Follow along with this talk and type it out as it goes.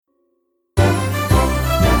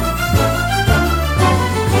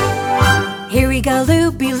we go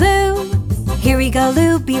loopy loo, here we go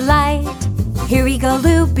loopy light, here we go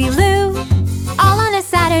loopy loo, all on a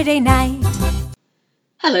Saturday night.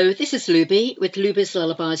 Hello, this is Luby with Luby's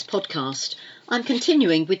Lullabies podcast. I'm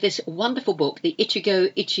continuing with this wonderful book, the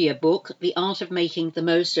Ichigo Ichiya book, The Art of Making the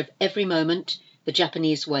Most of Every Moment the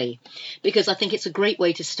Japanese Way, because I think it's a great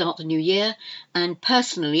way to start the new year, and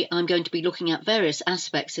personally I'm going to be looking at various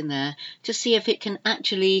aspects in there to see if it can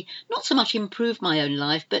actually not so much improve my own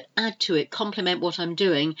life but add to it, complement what I'm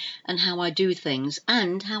doing and how I do things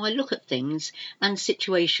and how I look at things and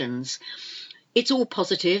situations. It's all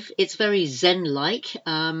positive. It's very Zen-like.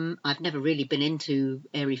 I've never really been into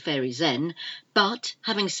airy-fairy Zen, but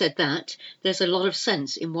having said that, there's a lot of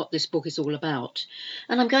sense in what this book is all about.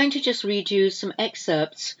 And I'm going to just read you some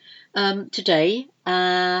excerpts today.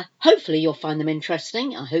 Hopefully you'll find them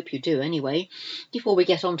interesting. I hope you do anyway, before we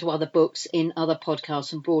get on to other books in other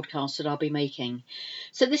podcasts and broadcasts that I'll be making.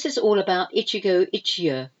 So this is all about Ichigo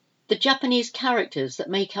Ichiya. The Japanese characters that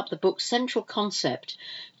make up the book's central concept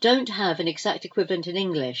don't have an exact equivalent in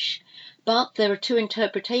English, but there are two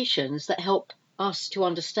interpretations that help us to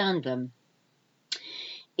understand them.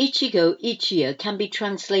 Ichigo Ichiya can be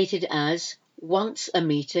translated as once a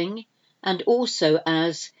meeting and also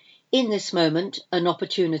as in this moment an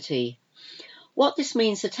opportunity. What this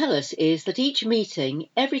means to tell us is that each meeting,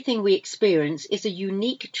 everything we experience is a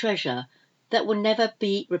unique treasure that will never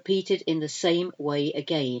be repeated in the same way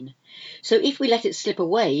again. So if we let it slip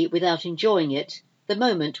away without enjoying it, the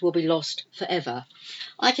moment will be lost forever.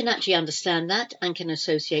 I can actually understand that and can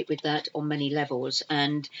associate with that on many levels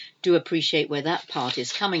and do appreciate where that part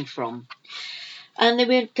is coming from. And then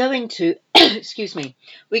we're going to,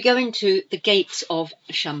 we're going to the gates of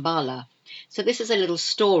Shambhala. So this is a little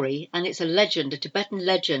story and it's a legend, a Tibetan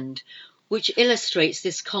legend, which illustrates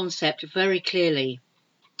this concept very clearly.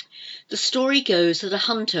 The story goes that a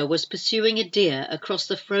hunter was pursuing a deer across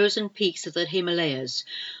the frozen peaks of the Himalayas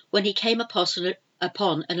when he came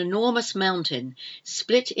upon an enormous mountain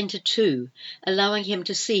split into two, allowing him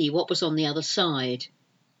to see what was on the other side.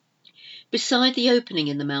 Beside the opening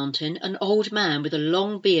in the mountain, an old man with a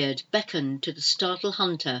long beard beckoned to the startled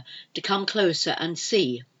hunter to come closer and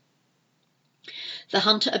see. The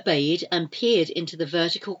hunter obeyed and peered into the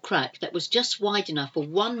vertical crack that was just wide enough for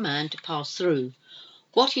one man to pass through.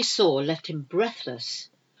 What he saw left him breathless.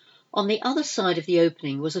 On the other side of the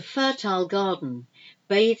opening was a fertile garden,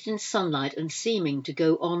 bathed in sunlight and seeming to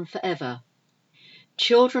go on forever.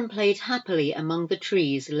 Children played happily among the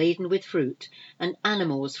trees laden with fruit, and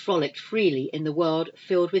animals frolicked freely in the world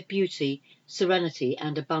filled with beauty, serenity,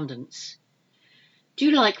 and abundance. "Do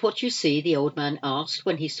you like what you see?" the old man asked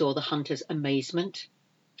when he saw the hunter's amazement.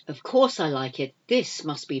 "Of course I like it. This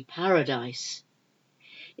must be paradise."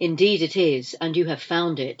 "Indeed it is, and you have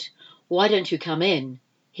found it. Why don't you come in?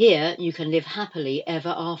 Here you can live happily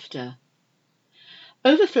ever after."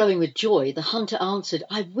 Overflowing with joy, the hunter answered,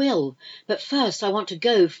 "I will, but first I want to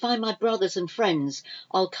go find my brothers and friends.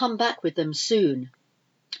 I'll come back with them soon."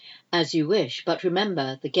 "As you wish, but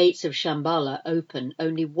remember, the gates of Shambhala open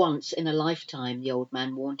only once in a lifetime," the old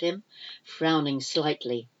man warned him, frowning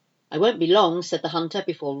slightly. "I won't be long," said the hunter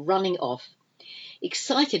before running off.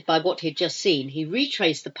 Excited by what he had just seen, he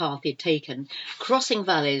retraced the path he had taken, crossing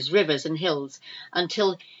valleys, rivers and hills,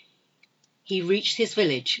 until he reached his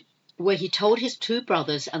village, where he told his two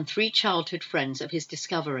brothers and three childhood friends of his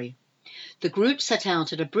discovery. The group set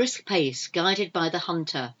out at a brisk pace, guided by the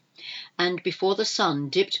hunter, and before the sun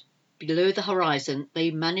dipped below the horizon,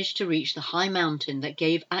 they managed to reach the high mountain that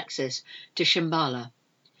gave access to Shambhala.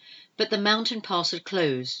 But the mountain pass had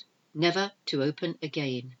closed, never to open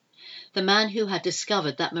again. The man who had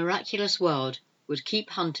discovered that miraculous world would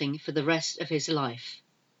keep hunting for the rest of his life.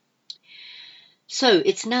 So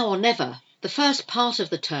it's now or never. The first part of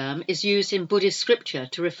the term is used in Buddhist scripture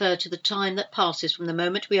to refer to the time that passes from the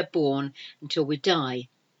moment we are born until we die.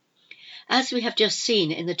 As we have just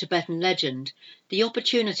seen in the Tibetan legend, the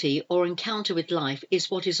opportunity or encounter with life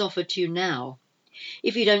is what is offered to you now.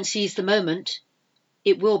 If you don't seize the moment,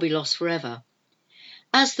 it will be lost forever.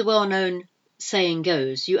 As the well-known saying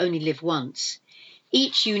goes, you only live once.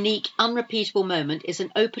 Each unique, unrepeatable moment is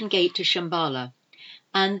an open gate to Shambhala,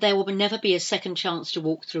 and there will never be a second chance to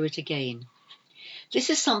walk through it again.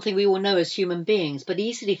 This is something we all know as human beings, but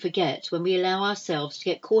easily forget when we allow ourselves to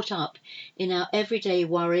get caught up in our everyday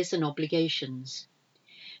worries and obligations.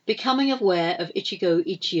 Becoming aware of Ichigo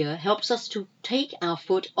Ichiya helps us to take our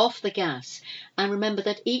foot off the gas and remember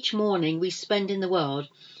that each morning we spend in the world,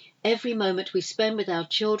 every moment we spend with our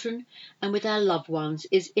children and with our loved ones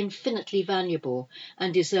is infinitely valuable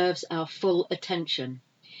and deserves our full attention.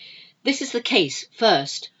 This is the case,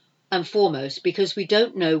 first, and foremost because we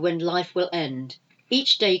don't know when life will end.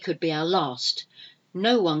 Each day could be our last.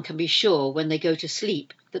 No one can be sure when they go to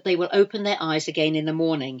sleep that they will open their eyes again in the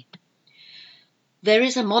morning. There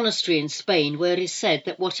is a monastery in Spain where it is said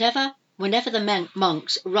that whenever the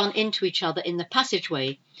monks run into each other in the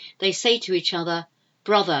passageway, they say to each other,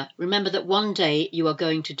 "Brother, remember that one day you are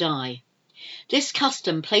going to die." This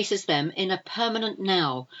custom places them in a permanent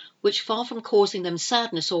now, which, far from causing them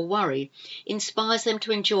sadness or worry, inspires them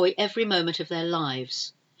to enjoy every moment of their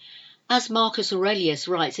lives. As Marcus Aurelius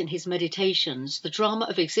writes in his Meditations, the drama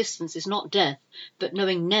of existence is not death, but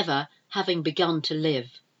knowing never having begun to live.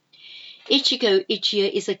 Ichigo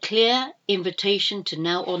Ichiya is a clear invitation to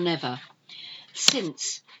now or never,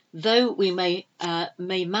 since, though we may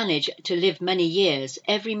manage to live many years,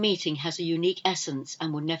 every meeting has a unique essence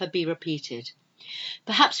and will never be repeated.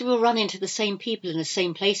 Perhaps we will run into the same people in the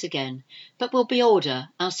same place again, but we'll be older,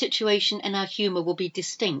 our situation and our humour will be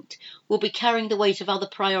distinct, we'll be carrying the weight of other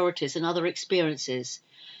priorities and other experiences.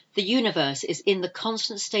 The universe is in the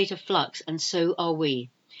constant state of flux, and so are we.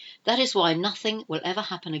 That is why nothing will ever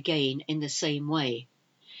happen again in the same way.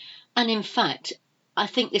 And in fact, I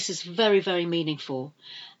think this is very, very meaningful,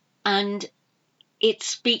 and it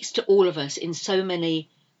speaks to all of us in so many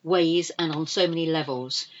ways and on so many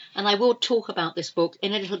levels. And I will talk about this book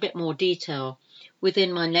in a little bit more detail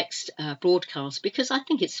within my next broadcast, because I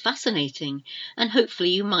think it's fascinating, and hopefully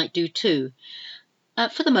you might do too.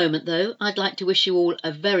 For the moment, though, I'd like to wish you all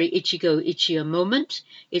a very Ichigo Ichiya moment.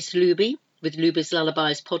 It's Luby with Luby's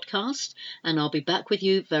Lullabies podcast, and I'll be back with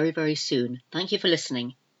you very, very soon. Thank you for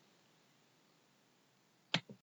listening.